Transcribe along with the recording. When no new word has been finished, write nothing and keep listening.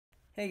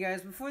Hey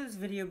guys, before this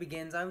video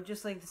begins, I would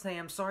just like to say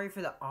I'm sorry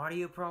for the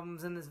audio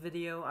problems in this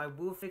video. I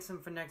will fix them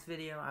for next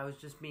video. I was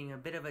just being a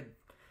bit of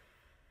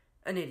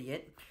an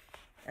idiot.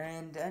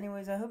 And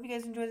anyways, I hope you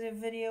guys enjoyed the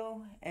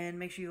video, and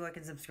make sure you like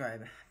and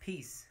subscribe.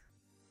 Peace.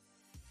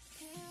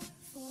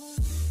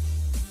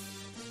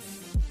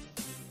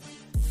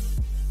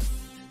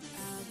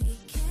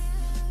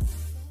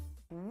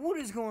 What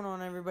is going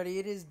on, everybody?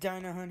 It is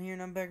Dino Hunt here,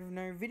 and I'm back with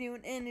another video.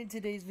 And in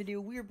today's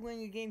video, we are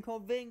playing a game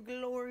called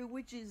Vainglory,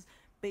 which is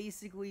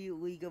basically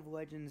League of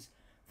Legends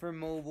for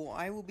mobile.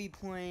 I will be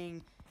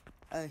playing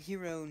a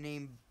hero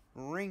named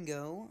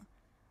Ringo.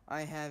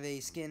 I have a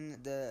skin,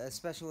 a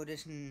special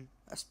edition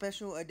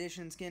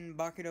skin,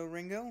 Bakudo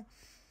Ringo,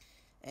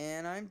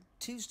 and I'm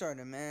 2-starred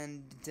him.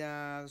 And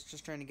I was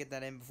just trying to get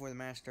that in before the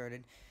match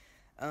started.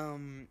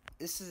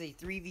 This is a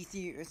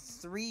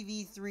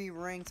 3v3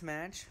 ranked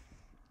match.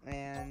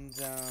 And,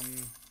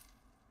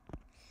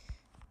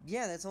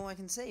 yeah, that's all I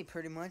can say,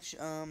 pretty much.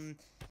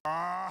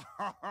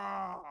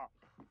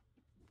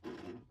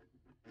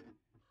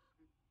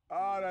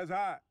 Oh, that's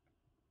hot.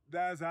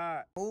 That's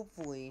hot.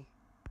 Hopefully,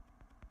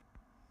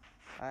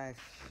 I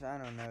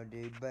don't know,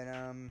 dude, but,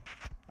 I'm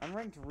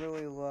ranked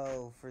really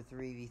low for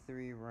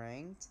 3v3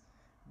 ranked,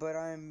 but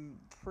I'm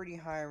pretty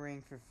high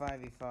ranked for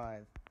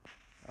 5v5.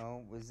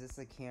 Oh, was this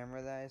a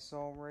camera that I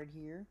saw right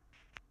here?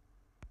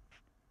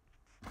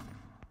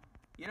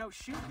 You know,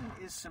 shooting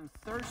is some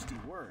thirsty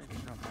work.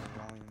 Not my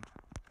volume.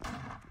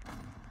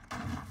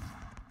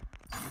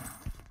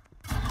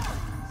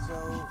 So,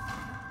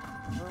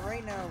 for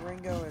right now,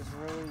 Ringo is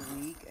really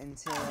weak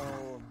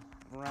until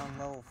around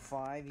level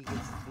 5. He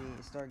gets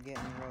to start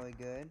getting really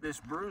good. This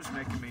brew's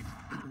making me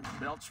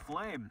belch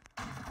flame.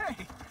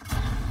 Hey,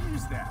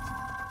 use that.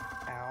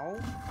 Ow.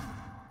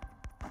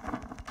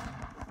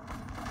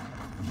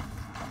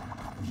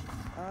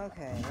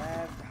 Okay,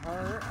 that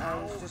hurt. I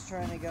was just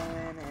trying to go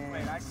in and...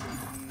 Wait, I see.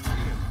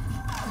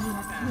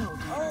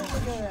 Oh,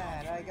 look at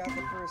that! I got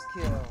the first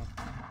kill.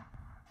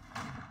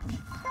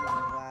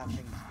 Little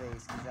laughing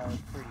face, because that was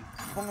pretty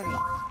funny.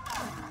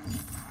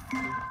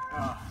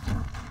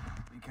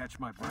 You catch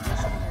my breath. This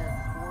is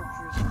their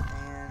fortress,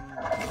 and...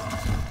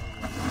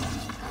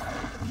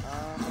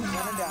 I'm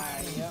gonna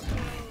die, yep.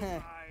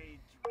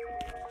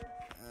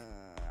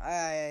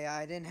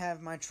 I didn't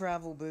have my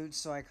travel boots,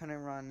 so I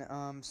couldn't run.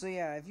 So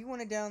yeah, if you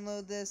want to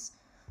download this,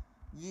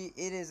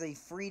 it is a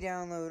free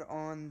download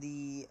on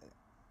the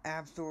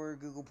App Store,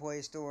 Google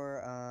Play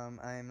Store.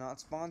 I am not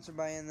sponsored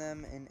by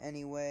them in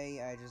any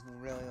way. I just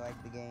really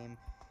like the game,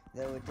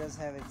 though it does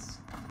have its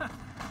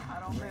I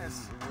don't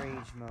miss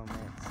rage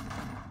moments.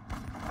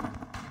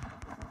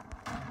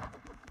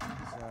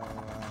 So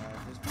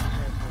just be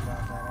careful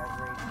about that. I've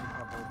raged a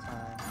couple of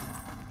times.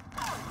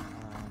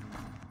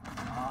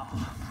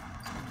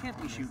 Can't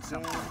we shoot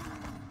something?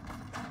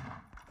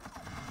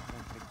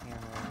 Put the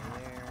camera over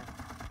there.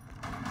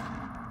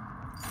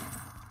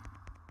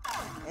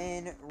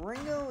 And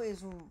Ringo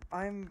is,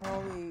 I'm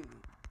probably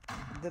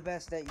the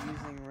best at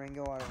using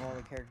Ringo out of all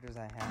the characters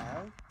I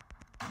have.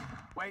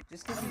 Wait,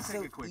 just because he's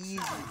so easy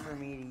for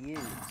me to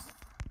use.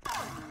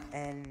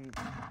 And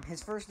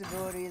his first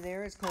ability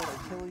there is called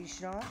Achilles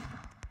Shot.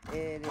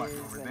 It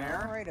is an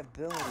alright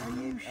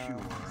ability. It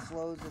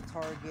slows the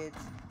target.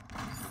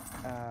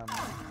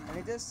 And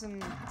it does some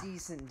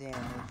decent damage,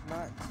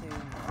 not too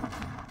much.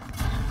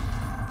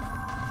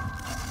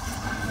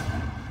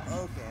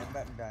 Okay, I'm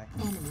about to die.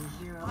 Enemy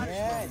hero.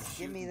 Yes,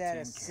 give me that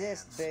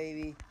assist,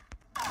 baby.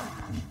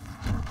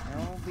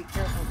 No, be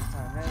careful this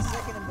time. Now, the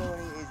second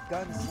ability is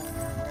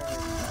Gunslinger,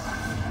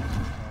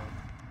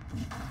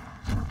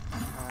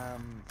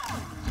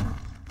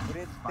 but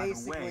it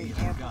basically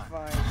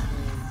amplifies his,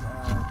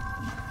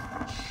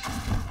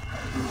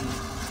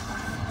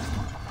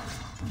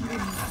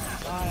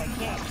 God, I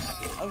can't.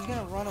 I was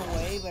gonna run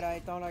away, but I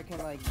thought I could,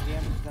 like,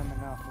 damage them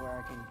enough where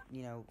I can,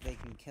 you know, they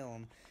can kill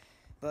him.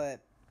 But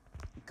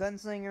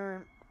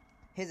Gunslinger,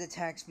 his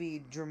attack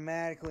speed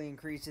dramatically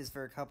increases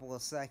for a couple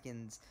of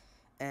seconds,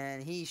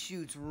 and he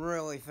shoots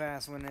really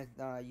fast when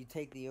you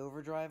take the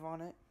overdrive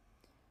on it.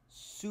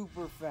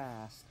 Super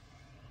fast.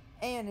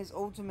 And his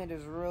ultimate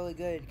is really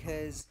good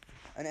because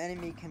an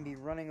enemy can be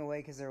running away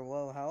because they're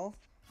low health.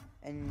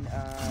 And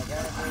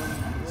that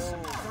ability will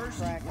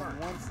crack, and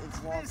once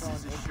it's locked on,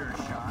 it's sure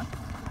shot.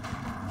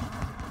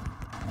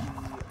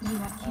 You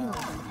have killed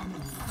an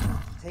enemy.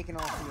 Taken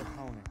off the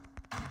opponent,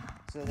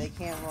 so they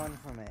can't run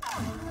from it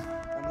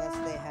unless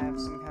they have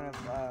some kind of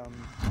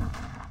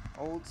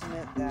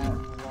ultimate that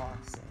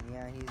blocks it.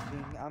 Yeah,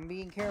 I'm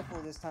being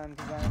careful this time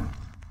because I'm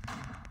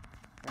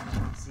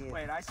trying to see if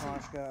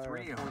Toshka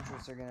or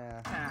Fortress are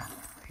gonna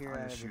appear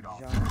out of the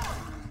jungle.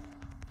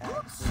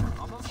 Whoops!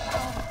 Almost.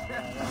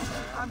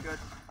 I'm good.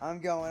 I'm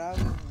going.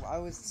 I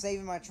was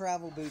saving my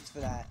travel boots for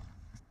that.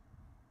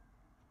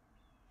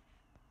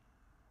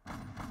 So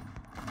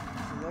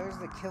there's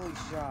the Achilles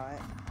Shot.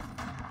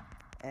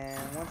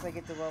 And once I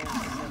get to level 6,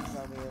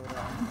 I'll be able to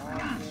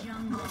unlock it.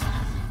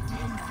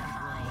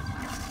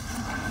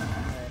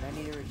 Alright, I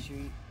need to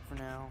retreat for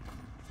now.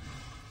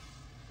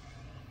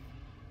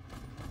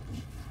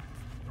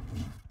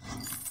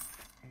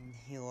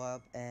 heal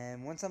up,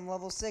 and once I'm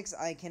level 6,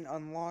 I can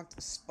unlock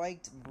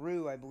Spiked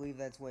Brew, I believe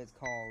that's what it's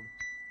called.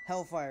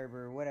 Hellfire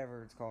Brew,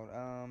 whatever it's called.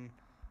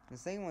 The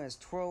second one is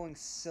Twirling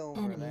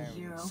Silver. Enemy There we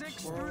hero. go. 6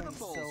 through Twirling the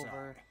bullseye.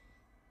 Silver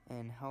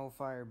and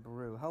Hellfire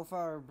Brew.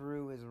 Hellfire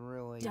Brew is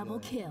really Double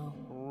good. kill.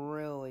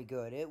 Really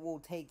good. It will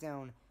take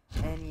down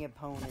any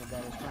opponent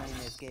that is trying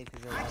to escape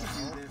because they're I low can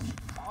health. do this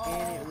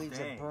And all it leaves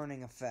day. a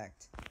burning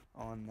effect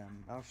on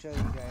them. I'll show you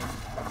guys.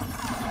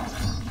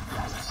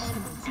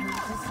 Enemy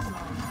turret destroyed.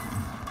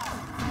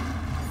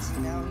 And see,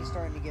 now he's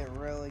starting to get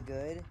really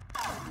good.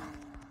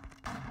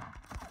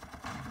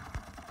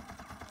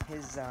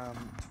 His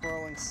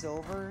Twirling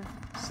Silver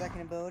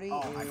second ability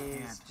Oh, I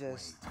is can't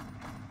just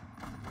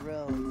wait.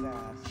 really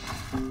fast.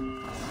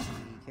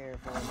 Be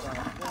careful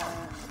about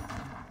that.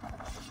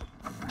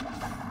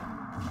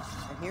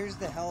 And here's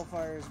the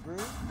Hellfire's Brew.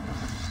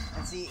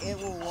 And see, it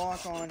will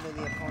lock onto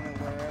the opponent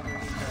wherever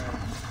he goes.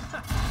 I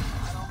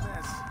don't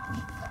miss.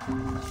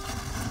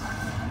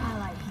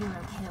 Allied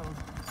hero killed.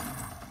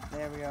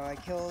 There we go. I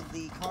killed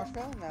the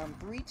Koshko. Now I'm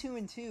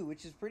 3-2-2,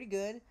 which is pretty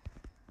good.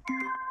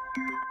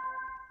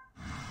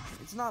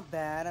 It's not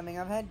bad. I mean,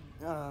 I've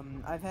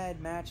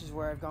had matches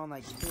where I've gone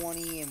like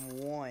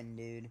 20-1,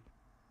 dude.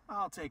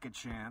 I'll take a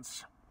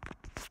chance.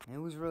 It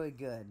was really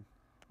good.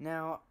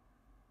 Now,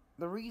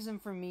 the reason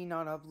for me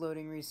not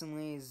uploading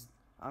recently is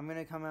I'm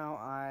gonna come out.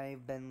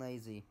 I've been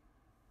lazy.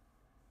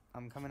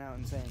 I'm coming out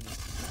and saying it.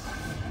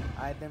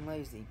 I've been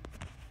lazy.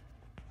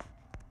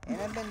 And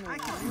I've been I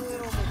can a do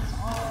little this bit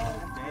all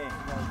slow day.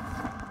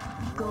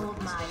 like, Gold work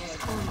and mine stuff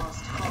is like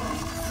almost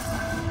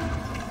full.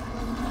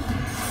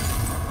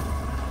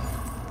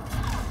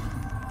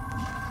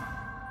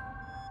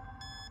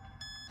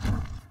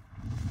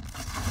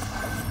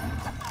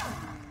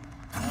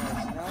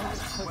 Alright, so now we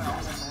just put them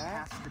on the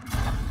map. Has to be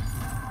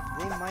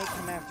done. They might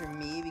come after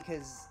me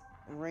because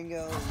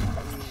Ringo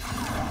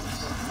is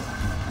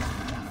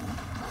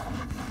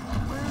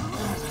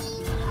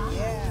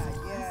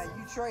Yeah,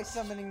 you try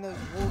summoning those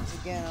wolves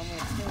again, I'm gonna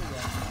kill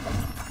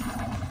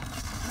you.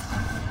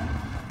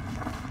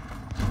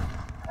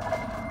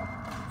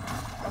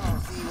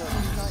 Oh, see, look,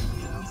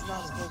 he's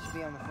not supposed to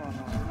be on the front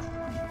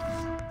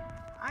line.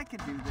 I can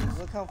do this.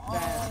 Look how all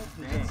fast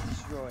he day. gets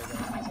destroyed. He's on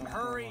the front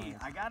Hurry! lines.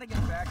 I gotta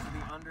get back to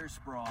the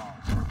undersprawl.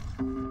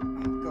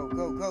 Go,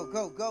 go, go,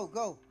 go, go,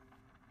 go!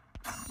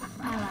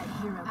 Allied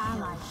hero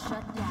ally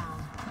shut down.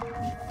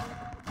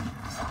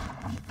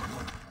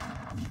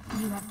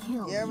 You have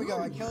killed. There we go,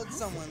 I your killed hero.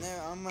 someone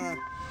there.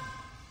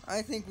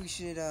 I think we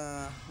should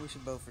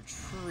both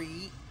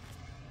retreat.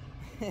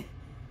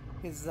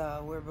 Because,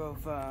 we're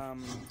both,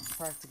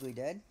 practically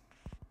dead.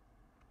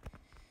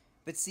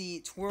 But see,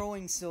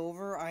 Twirling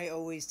Silver, I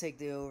always take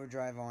the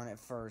overdrive on it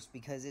first,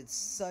 because it's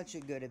such a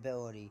good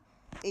ability.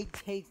 It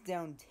takes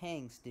down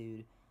tanks,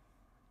 dude.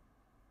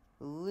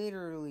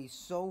 Literally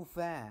so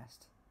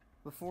fast.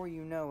 Before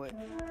you know it.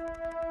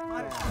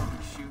 Might as well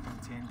be shooting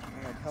tin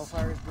Like, cans.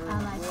 Hellfire's Brew will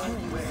Allied do killing.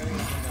 everything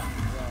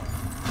well.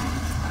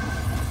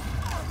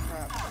 Oh,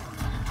 crap.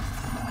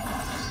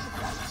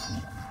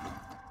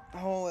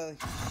 Oh,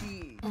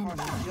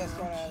 Carson just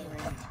got out of the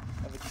range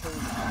of a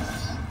killing shot.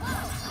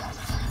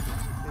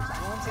 Because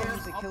once I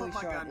use a I'll killing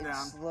put my shot, gun it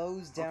down.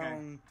 slows down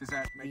Okay, does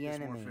that make the this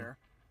enemy. more fair?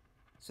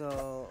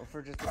 So,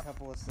 for just a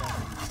couple of seconds.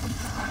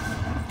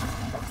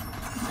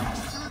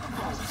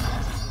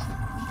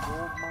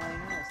 Gold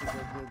miner. I said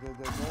go, gold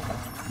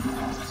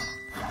miner.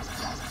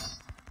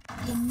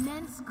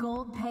 Immense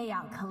gold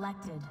payout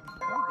collected.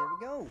 Alright, there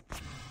we go.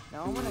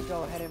 Now I'm gonna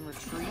go ahead and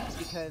retreat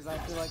because I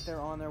feel like they're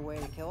on their way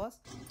to kill us.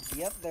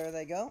 Yep, there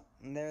they go.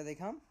 And there they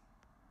come.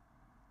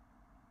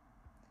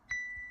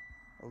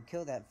 Oh,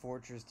 kill that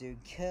fortress,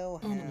 dude. Kill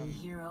him. Enemy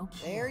hero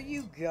killed. There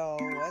you go.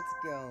 Let's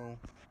go.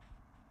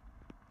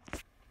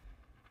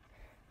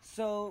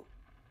 So,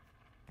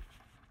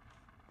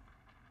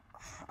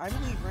 I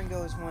believe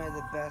Ringo is one of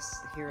the best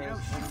heroes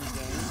in the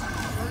game.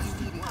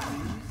 Easy to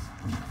use.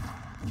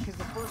 Because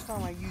the first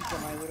time I used him,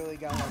 I literally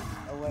got like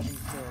 11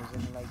 kills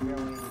and like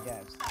barely any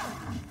deaths.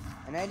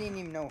 And I didn't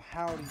even know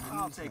how to use him.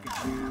 I'll take a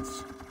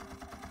chance.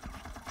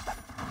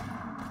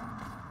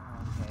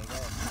 Okay,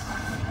 gotta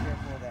be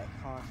careful of that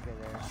Koshka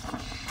there.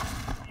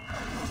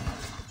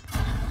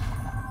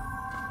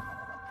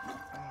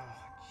 Oh,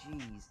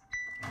 jeez.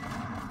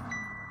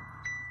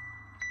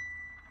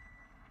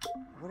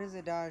 What is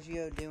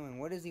Adagio doing?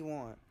 What does he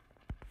want?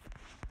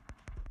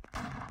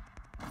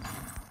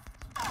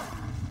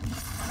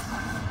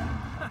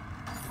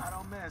 I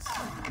don't miss.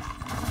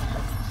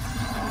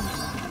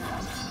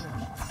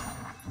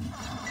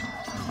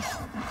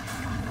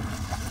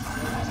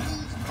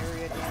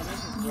 Area damage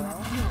as You well.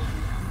 have killed.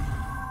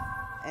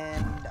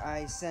 And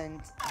I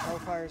sent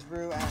Hellfire's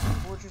Brew at the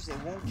fortress. It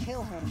won't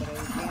kill him, but it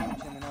will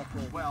damage him enough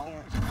where Well, he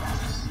can't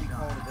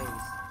recall the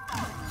base.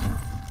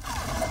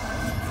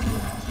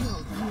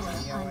 Killed Yo,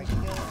 hero I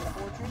killed the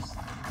fortress.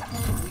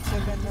 We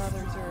took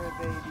another turret,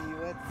 baby.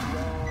 Let's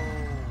go.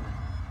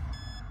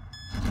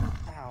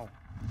 Ow.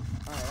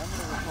 Alright, I'm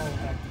gonna recall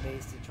back to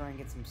base to try and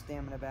get some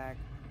stamina back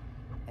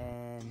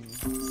and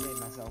save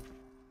myself.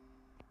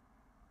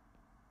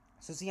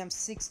 So see, I'm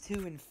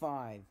 6-2 and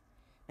 5.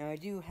 Now I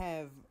do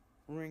have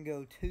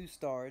Ringo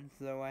 2-starred,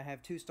 though I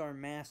have 2-star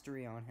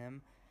mastery on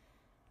him.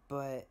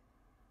 But,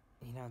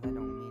 you know, that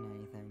don't mean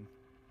anything.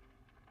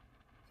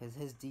 Because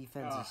his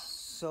defense is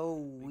so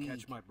weak.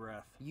 Catch my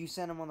breath. You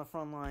send him on the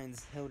front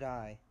lines, he'll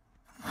die.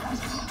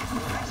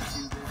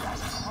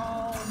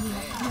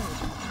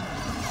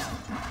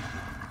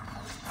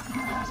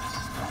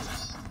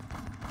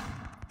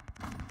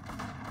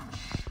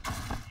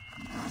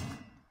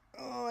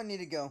 Oh, I need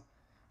to go.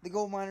 The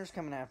gold miner's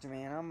coming after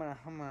me, and I'm gonna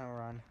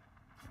run.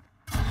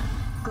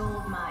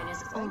 Gold mine is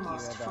Thank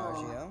almost you, full.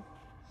 Adagio.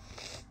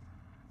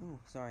 Ooh,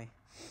 sorry.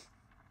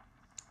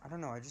 I don't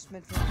know, I just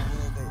been feeling a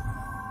little bit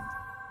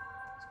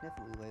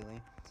sniffly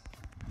lately.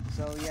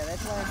 So yeah,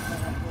 that's why I've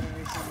been uploading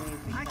recently,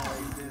 is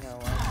because, you know,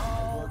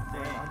 I work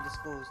for an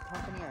undisclosed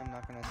company. I'm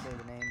not gonna say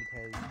the name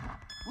because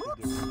it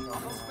gets in trouble.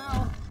 Almost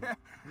fell.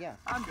 Yeah.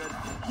 I'm good.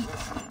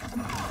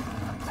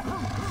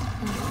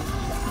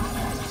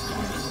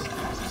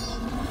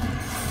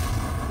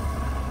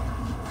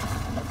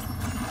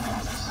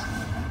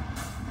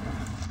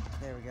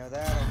 There we go,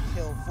 that'll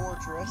kill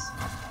Fortress.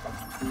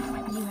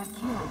 You have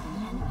killed the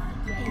enemy.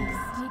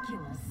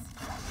 Ridiculous.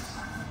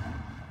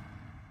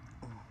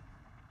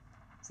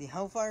 See,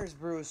 Hellfire's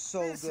brew is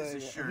so This is good, a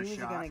sure he was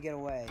shot. gonna get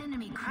away.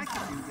 Enemy I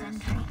crystal can do this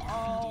sentry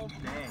all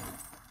defeated. day.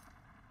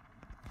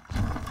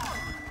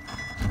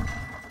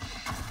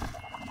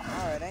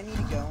 Alright, I need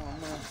to go.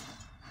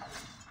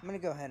 I'm gonna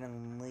go ahead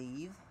and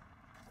leave.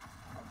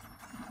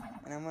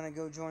 And I'm gonna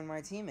go join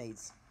my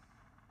teammates.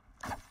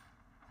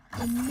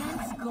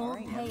 Immense gold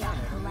Alright, payout I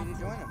need to collected.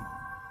 join them.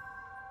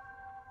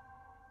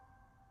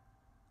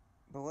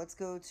 But let's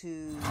go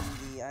to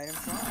the item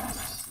shop.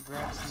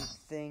 Grab some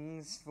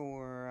things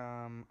for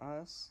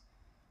us.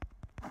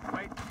 Wait, let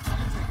me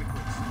take a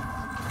quick sip.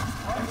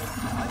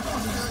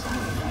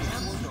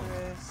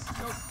 Fortress.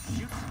 Go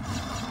shoot.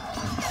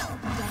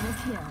 Double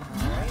kill.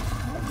 Alright,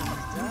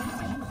 everything's done.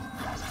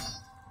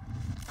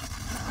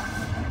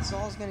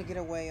 Saul's gonna get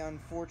away,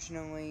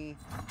 unfortunately,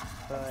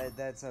 but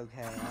that's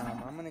okay.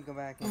 I'm gonna go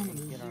back and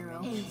Enemy get our hero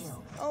minions.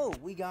 killed. Oh,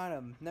 we got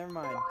him. Never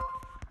mind.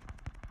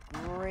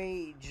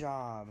 Great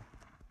job.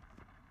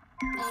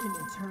 Enemy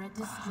turret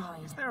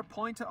destroyed. Is there a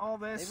point to all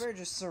They this? better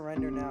just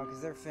surrender now,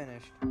 because they're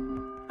finished.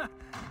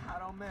 I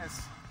don't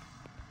miss.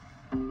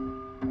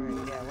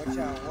 Alright, yeah, watch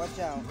out, watch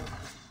out.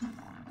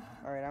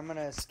 Alright, I'm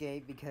gonna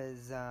escape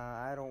because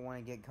I don't want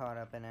to get caught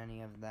up in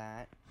any of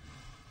that.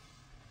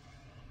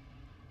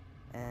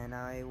 And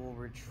I will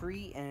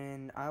retreat,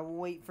 and I will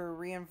wait for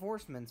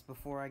reinforcements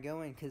before I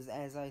go in, because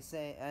as I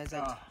said,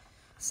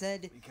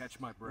 You catch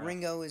my breath.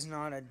 Ringo is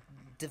not a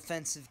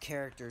defensive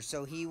character,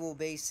 so he will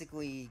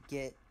basically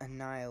get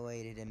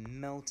annihilated and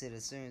melted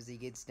as soon as he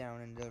gets down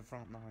into the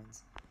front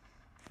lines.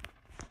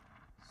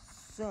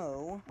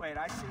 So, Wait,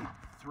 I see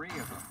 3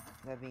 of them.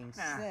 that being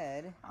Nah.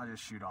 said, I'll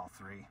just shoot all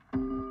 3.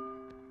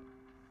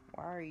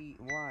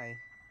 why?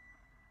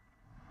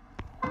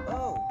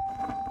 Oh!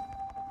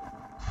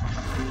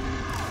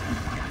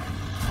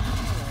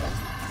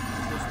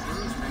 This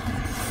brew's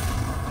making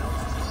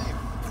Belt's flame.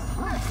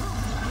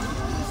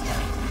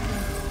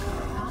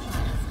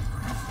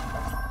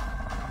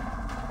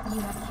 You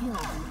have killed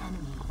an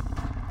enemy.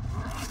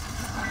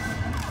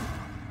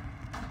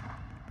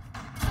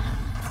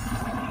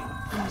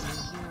 Enemy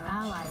hero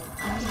ally is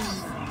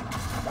eliminated.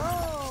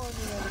 Oh,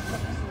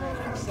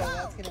 so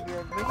that's gonna be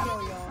our video,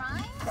 y'all.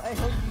 I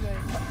hope you guys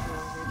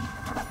enjoyed it.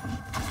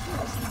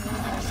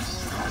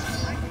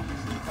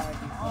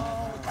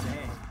 All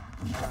day.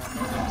 Maybe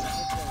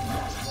hit the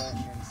like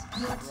button and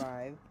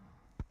subscribe.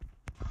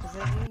 Because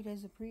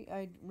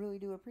I really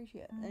do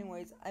appreciate it.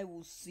 Anyways, I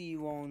will see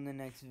you all in the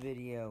next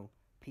video.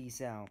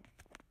 Peace out.